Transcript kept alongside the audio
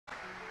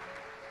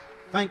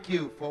Thank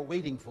you for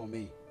waiting for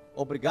me.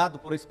 Obrigado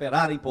por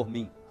esperarem por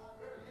mim.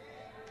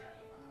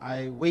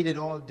 I waited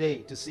all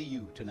day to see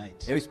you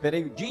tonight. Eu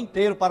esperei o dia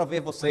inteiro para ver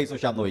vocês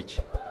hoje à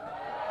noite.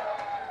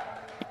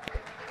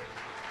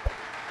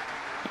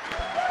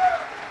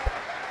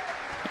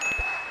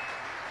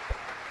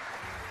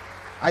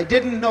 I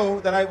didn't know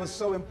that I was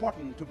so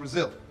important to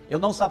Brazil. Eu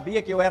não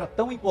sabia que eu era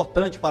tão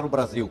importante para o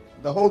Brasil.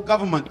 The whole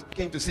government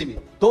came to see me.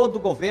 Todo o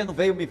governo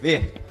veio me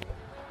ver.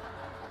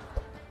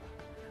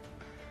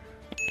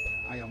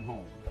 I am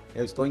home.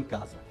 Eu estou em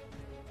casa.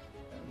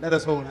 Let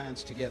us hold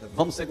hands together.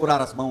 Vamos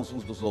segurar as mãos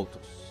uns dos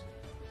outros.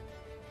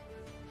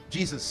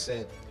 Jesus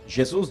said,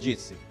 Jesus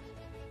disse: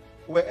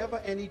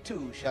 wherever any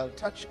two shall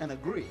touch and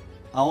agree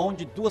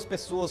aonde duas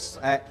pessoas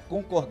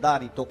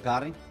concordarem,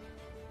 tocarem,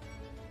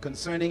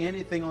 concerning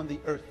anything on the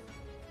earth,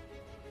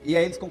 e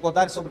aí eles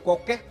concordarem sobre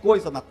qualquer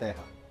coisa na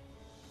terra,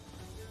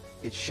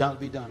 it shall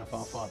be done of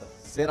our Father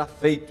será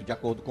feito de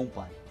acordo com o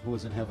Pai, who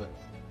is in heaven.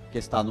 que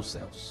está nos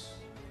céus.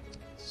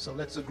 So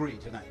let's agree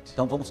tonight.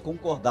 Então vamos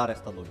concordar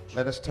esta noite.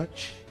 Let us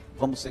touch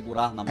Vamos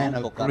segurar na mão, And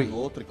tocar agree. no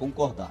outro e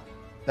concordar,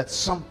 that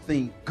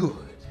something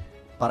good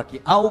para que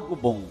algo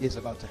bom is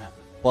about to happen.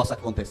 possa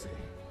acontecer.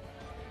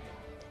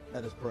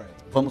 Let us pray.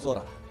 Vamos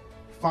orar.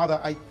 Father,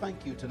 I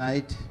thank you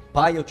tonight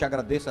Pai, eu te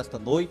agradeço esta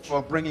noite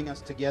for bringing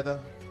us together.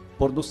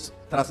 por nos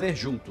trazer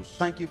juntos.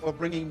 Thank you for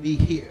bringing me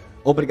here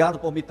Obrigado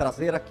por me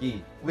trazer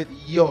aqui with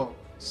your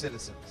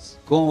citizens.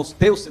 com os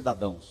teus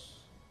cidadãos.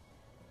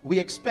 We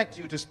expect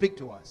you to speak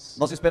to us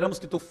Nós esperamos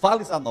que tu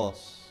fales a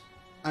nós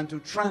and to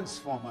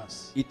transform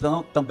us e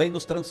também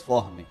nos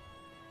transforme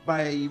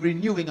by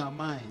renewing our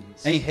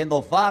minds. em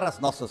renovar as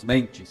nossas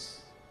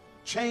mentes.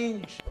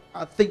 Change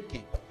our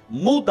thinking.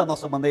 Muda a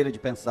nossa maneira de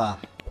pensar.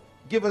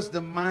 Give us the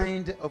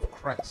mind of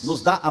Christ,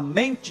 Nos dá a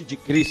mente de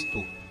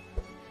Cristo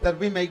that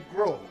we may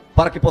grow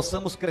para que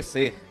possamos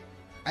crescer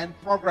and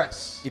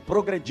progress e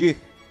progredir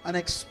and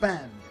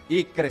expand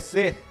e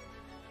crescer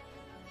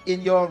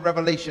in your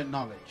revelation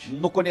knowledge.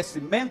 no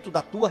conhecimento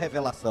da tua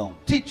revelação.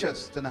 Teach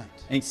us tonight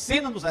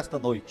Ensina-nos esta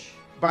noite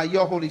by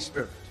your Holy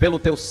Spirit. pelo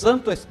teu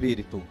Santo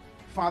Espírito.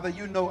 Father,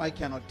 you know I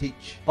cannot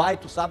teach, Pai,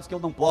 tu sabes que eu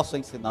não posso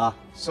ensinar,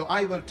 so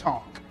I will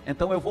talk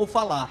então eu vou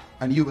falar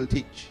and you will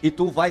teach, e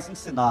tu vais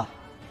ensinar,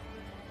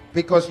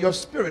 because your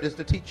Spirit is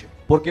the teacher.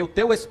 porque o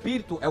teu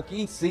Espírito é o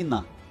que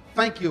ensina.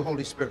 Thank you,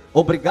 Holy Spirit.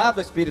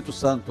 Obrigado, Espírito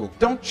Santo.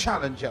 Don't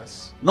challenge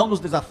us, Não nos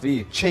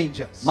desafie,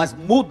 change us, mas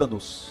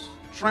muda-nos,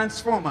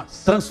 transform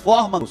us,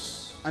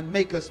 transforma-nos and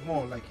make us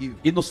more like you.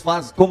 e nos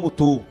faz como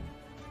tu.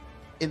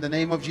 In the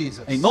name of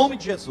Jesus. Em nome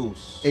de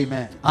Jesus.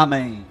 Amen.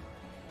 Amém.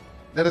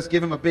 Let us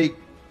give him a big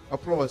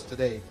applause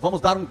today.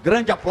 Vamos dar um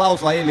grande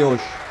aplauso a ele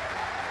hoje.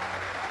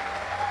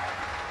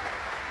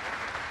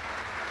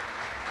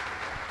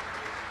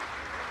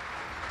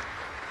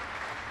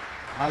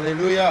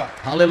 Hallelujah.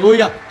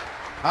 Aleluia.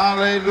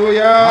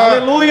 Hallelujah.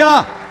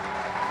 Aleluia.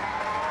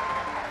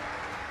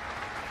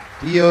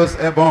 Dios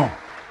es bon.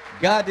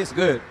 God is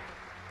good.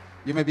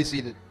 You may be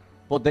seated.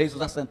 Podeis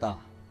os assentar.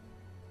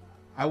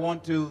 I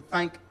want to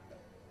thank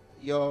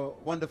your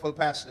wonderful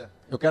pastor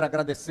Eu quero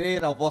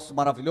agradecer ao vosso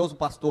maravilhoso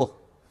pastor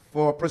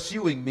for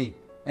pursuing me.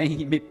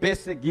 em me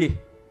perseguir.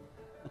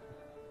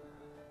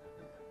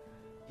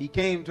 He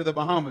came to the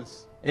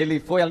Bahamas Ele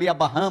foi ali a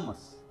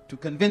Bahamas to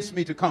convince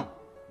me to come.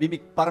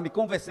 para me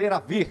convencer a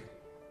vir.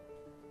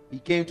 He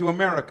came to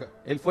America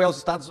Ele foi aos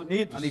Estados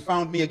Unidos and he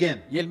found me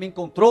again, e ele me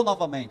encontrou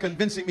novamente.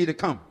 convincing me to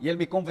come. E ele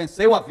me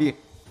convenceu a vir.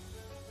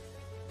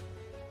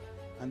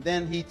 And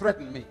then he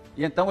threatened me.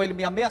 E então ele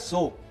me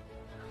ameaçou.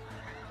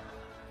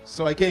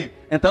 So I came.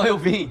 Então eu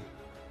vim.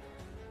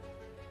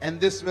 And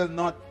this will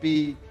not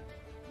be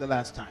the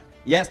last time.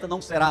 E esta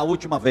não será a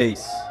última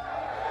vez.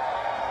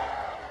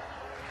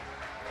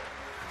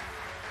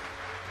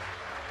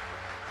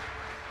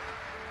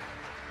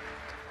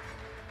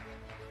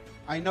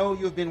 I know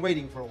you've been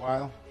waiting for a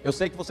while. Eu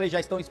sei que vocês já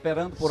estão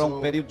esperando por um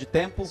período de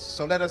tempo.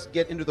 So let us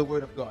get into the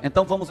Word of God.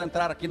 Então vamos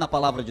entrar aqui na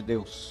palavra de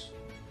Deus.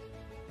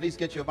 Please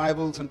get your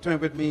Bibles and turn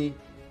with me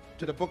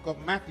to the book of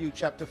Matthew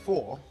chapter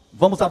 4.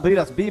 Vamos abrir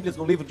as Bíblias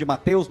no livro de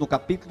Mateus, no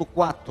capítulo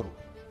 4.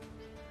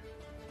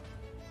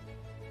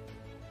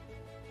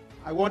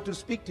 I want to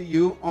speak to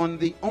you on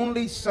the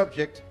only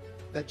subject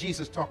that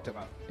Jesus talked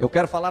about. Eu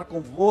quero falar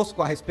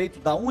convosco a respeito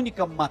da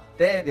única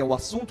matéria, o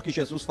assunto que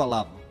Jesus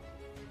falava.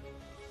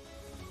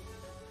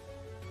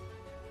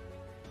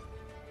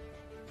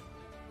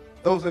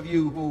 Those of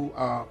you who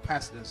are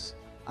pastors,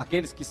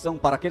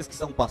 Para aqueles que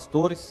são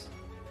pastores,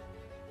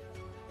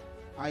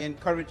 I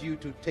encourage you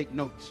to take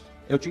notes.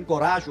 eu te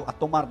encorajo a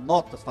tomar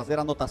notas, fazer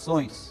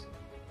anotações.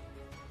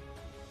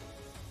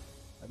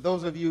 And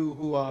those of you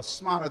who are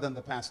smarter than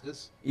the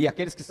pastors, E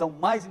aqueles que são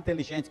mais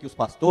inteligentes que os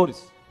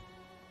pastores,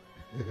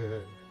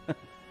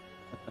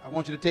 I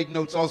want you to take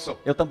notes also.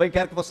 eu também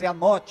quero que você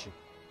anote.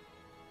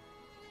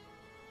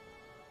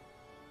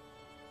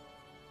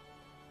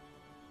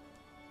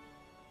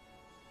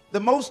 The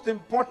most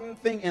important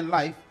thing in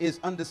life is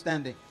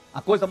understanding.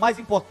 A coisa mais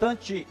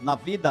importante na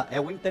vida é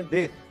o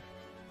entender.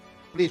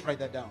 Please write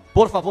that down.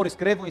 Por favor,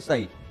 escrevam isso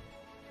aí.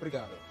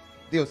 Obrigado.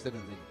 Deus te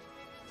bendiga.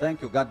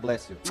 Thank you. God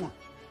bless you.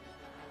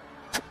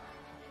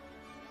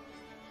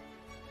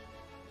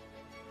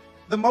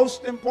 The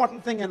most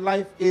important thing in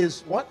life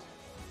is what?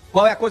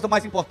 Qual é a coisa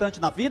mais importante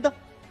na vida?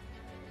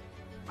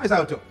 Mais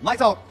alto. Mais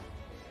alto.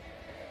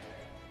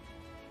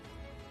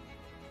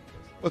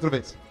 Outra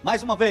vez.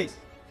 Mais uma vez.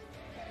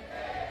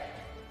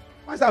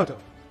 Mais alto.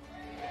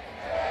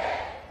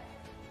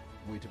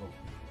 Muito bom.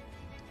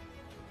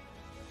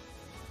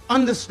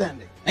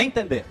 Understanding.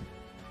 Entender.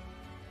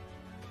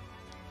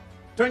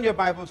 Turn your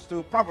Bibles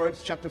to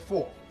Proverbs chapter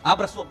 4,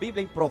 Abra sua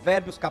Bíblia em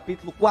Provérbios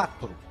capítulo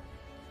 4,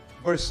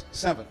 verse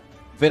 7.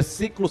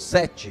 versículo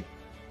 7.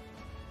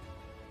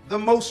 The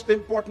most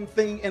important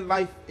thing in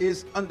life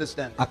is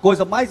understanding. A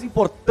coisa mais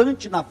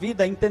importante na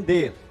vida é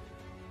entender.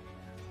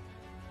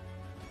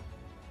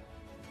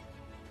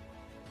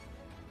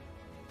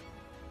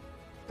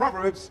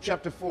 Proverbs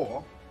chapter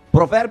 4,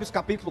 Provérbios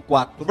capítulo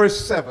 4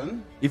 verse 7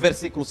 e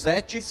versículo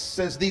 7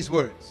 says these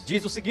words.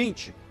 diz o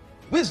seguinte: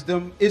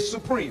 Wisdom is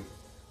supreme,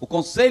 o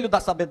conselho da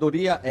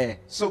sabedoria é: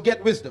 so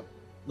get wisdom.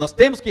 nós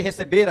temos que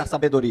receber a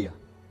sabedoria.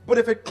 But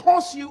if it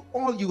costs you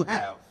all you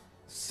have,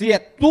 Se é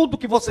tudo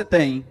que você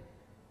tem,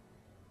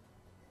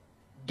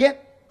 get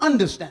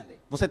understanding.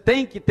 você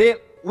tem que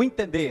ter o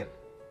entender.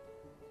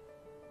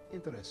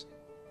 Interesting.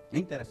 É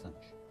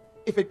interessante.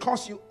 If it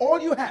costs you all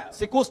you have,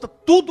 Se custa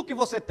tudo que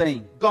você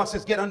tem, God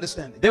says get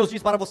understanding. Deus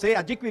diz para você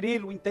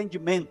adquirir o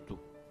entendimento.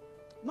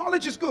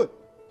 Knowledge is good.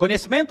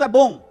 Conhecimento é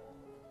bom,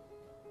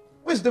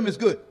 Wisdom is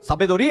good.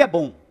 sabedoria é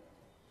bom.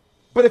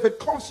 But if it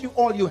costs you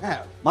all you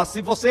have, Mas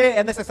se você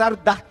é necessário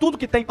dar tudo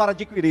que tem para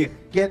adquirir,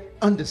 get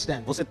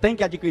understanding. você tem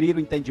que adquirir o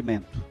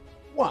entendimento.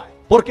 Why?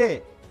 Por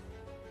quê?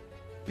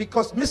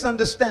 Because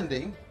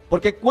misunderstanding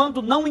Porque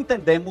quando não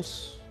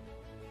entendemos,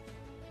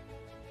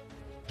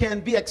 can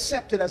be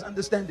accepted as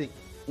understanding.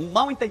 um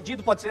mal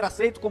entendido pode ser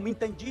aceito como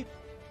entendido.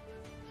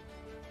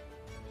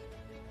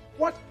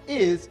 What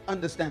is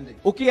understanding?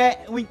 O que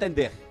é o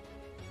entender?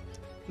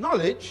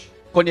 Knowledge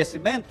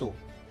Conhecimento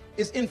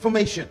is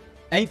information.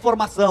 é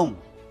informação.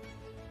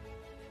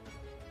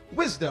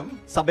 Wisdom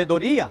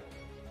Sabedoria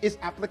is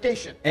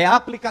application. é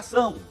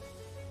aplicação.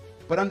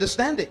 But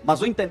understanding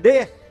Mas o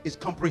entender is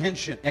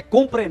comprehension. é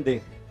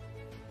compreender.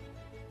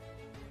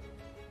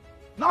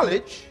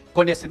 Knowledge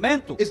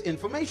Conhecimento is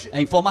information.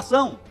 é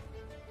informação.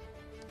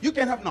 You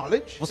can have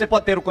knowledge Você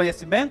pode ter o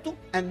conhecimento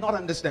and not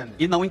understand it.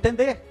 e não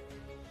entender.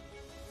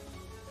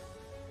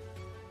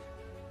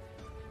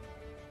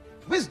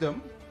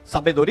 Wisdom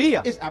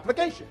Sabedoria is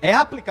application. é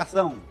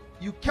aplicação.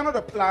 You cannot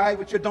apply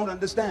what you don't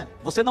understand.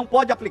 Você não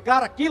pode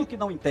aplicar aquilo que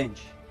não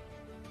entende.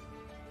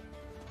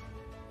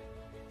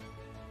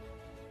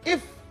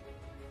 If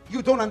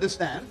you don't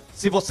understand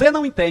Se você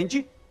não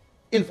entende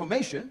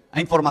information,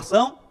 a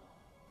informação,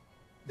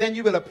 then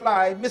you will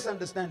apply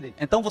misunderstanding.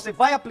 então você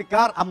vai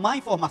aplicar a má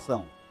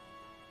informação.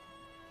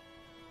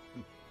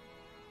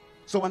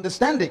 So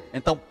understanding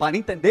Então, para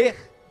entender,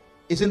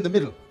 is in the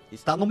middle.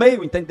 está no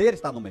meio. Entender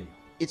está no meio.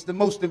 It's the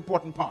most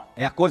important part.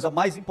 É a coisa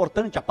mais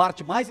importante, a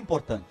parte mais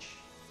importante.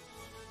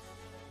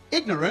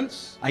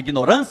 Ignorance A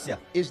ignorância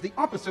is the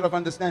opposite of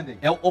understanding.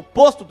 é o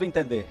oposto do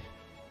entender.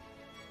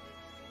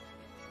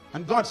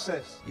 And God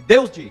says, E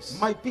Deus diz: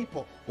 my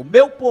people o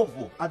meu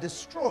povo are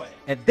destroyed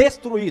é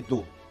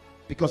destruído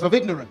because of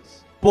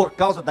ignorance. por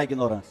causa da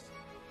ignorância.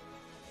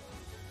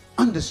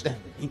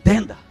 Understanding.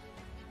 Entenda,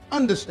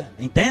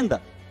 Understanding.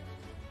 entenda.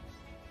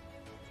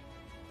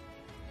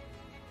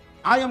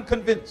 I am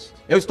convinced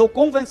Eu estou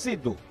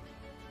convencido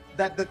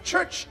that the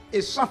church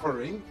is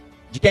suffering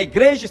de que a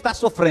igreja está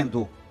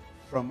sofrendo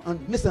from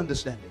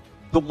misunderstanding.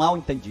 do mal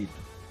entendido.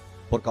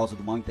 Por causa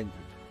do mal entendido.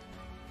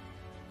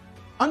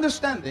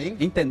 Understanding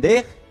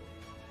Entender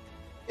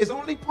is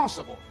only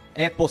possible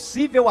é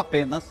possível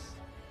apenas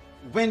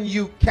when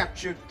you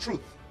capture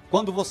truth.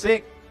 quando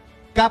você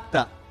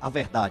capta a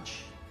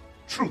verdade.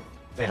 Truth.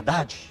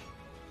 Verdade.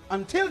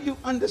 Until you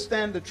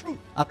understand the truth,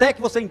 Até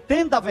que você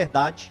entenda a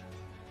verdade,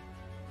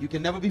 you can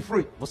never be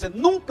free. você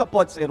nunca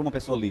pode ser uma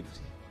pessoa livre.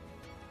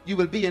 You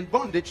will be in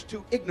bondage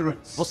to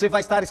ignorance. Você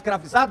vai estar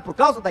escravizado por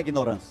causa da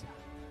ignorância.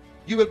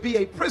 You will be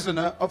a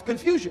prisoner of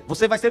confusion.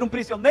 Você vai ser um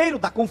prisioneiro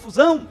da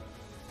confusão.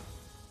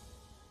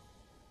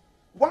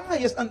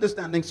 Why is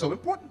understanding so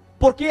important?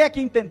 Por que é que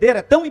entender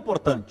é tão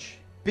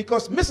importante?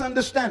 Because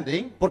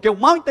misunderstanding Porque o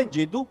mal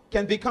entendido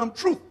can become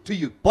truth to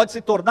you. pode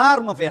se tornar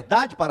uma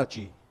verdade para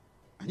ti.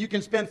 And you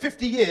can spend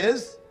 50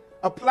 years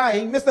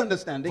applying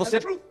misunderstanding as Você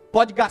truth.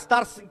 pode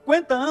gastar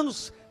 50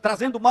 anos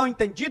trazendo o mal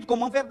entendido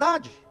como uma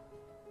verdade.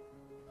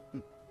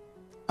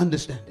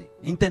 Understanding.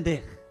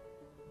 Entender.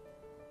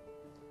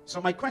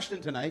 So my question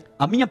tonight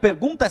A minha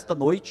pergunta esta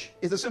noite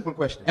is a simple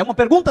question. é uma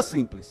pergunta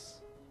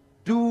simples.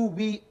 Do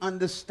we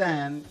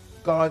understand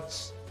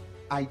God's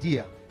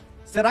idea?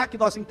 Será que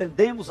nós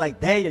entendemos a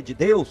ideia de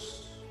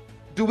Deus?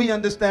 Do we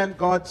understand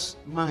God's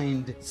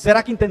mind?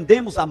 Será que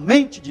entendemos a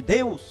mente de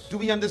Deus? Do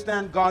we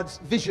understand God's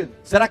vision?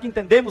 Será que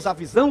entendemos a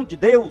visão de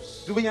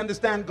Deus? Do we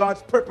understand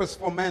God's purpose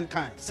for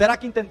mankind? Será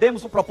que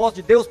entendemos o propósito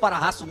de Deus para a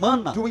raça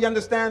humana? Do we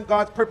understand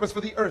God's purpose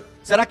for the earth?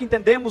 Será que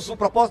entendemos o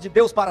propósito de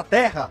Deus para a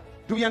terra?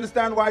 Do we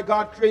understand why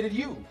God created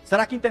you?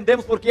 Será que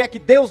entendemos por que é que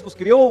Deus nos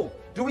criou?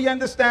 Do we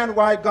understand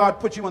why God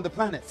put you on the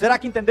planet? Será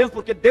que entendemos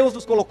por que Deus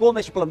nos colocou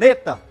neste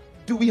planeta?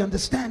 Do we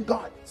understand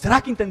God?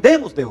 Será que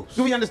entendemos Deus?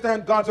 Do we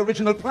understand God's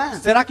original plan?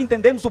 Será que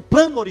entendemos o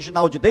plano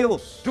original de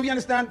Deus? Do we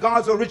understand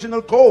God's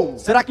original goal?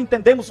 Será que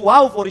entendemos o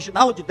alvo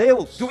original de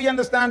Deus? Do we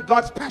understand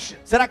God's passion?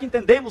 Será que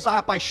entendemos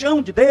a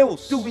paixão de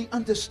Deus? Do we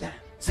understand?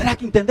 Será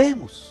que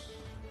entendemos?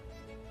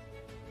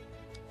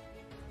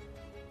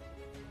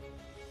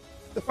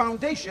 The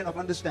foundation of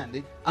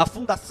understanding A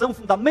fundação, o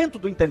fundamento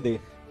do entender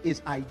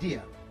is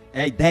idea.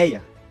 é a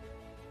ideia.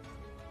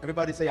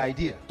 Everybody say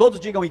idea. Todos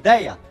digam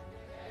ideia.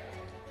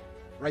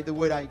 Write the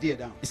word idea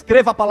down.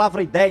 Escreva a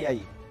palavra ideia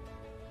aí.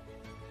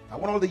 I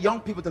want all the young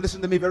people to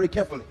listen to me very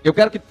carefully. Eu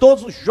quero que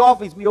todos os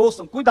jovens me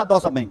ouçam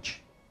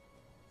cuidadosamente.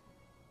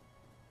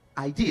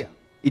 Idea.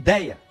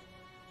 Ideia.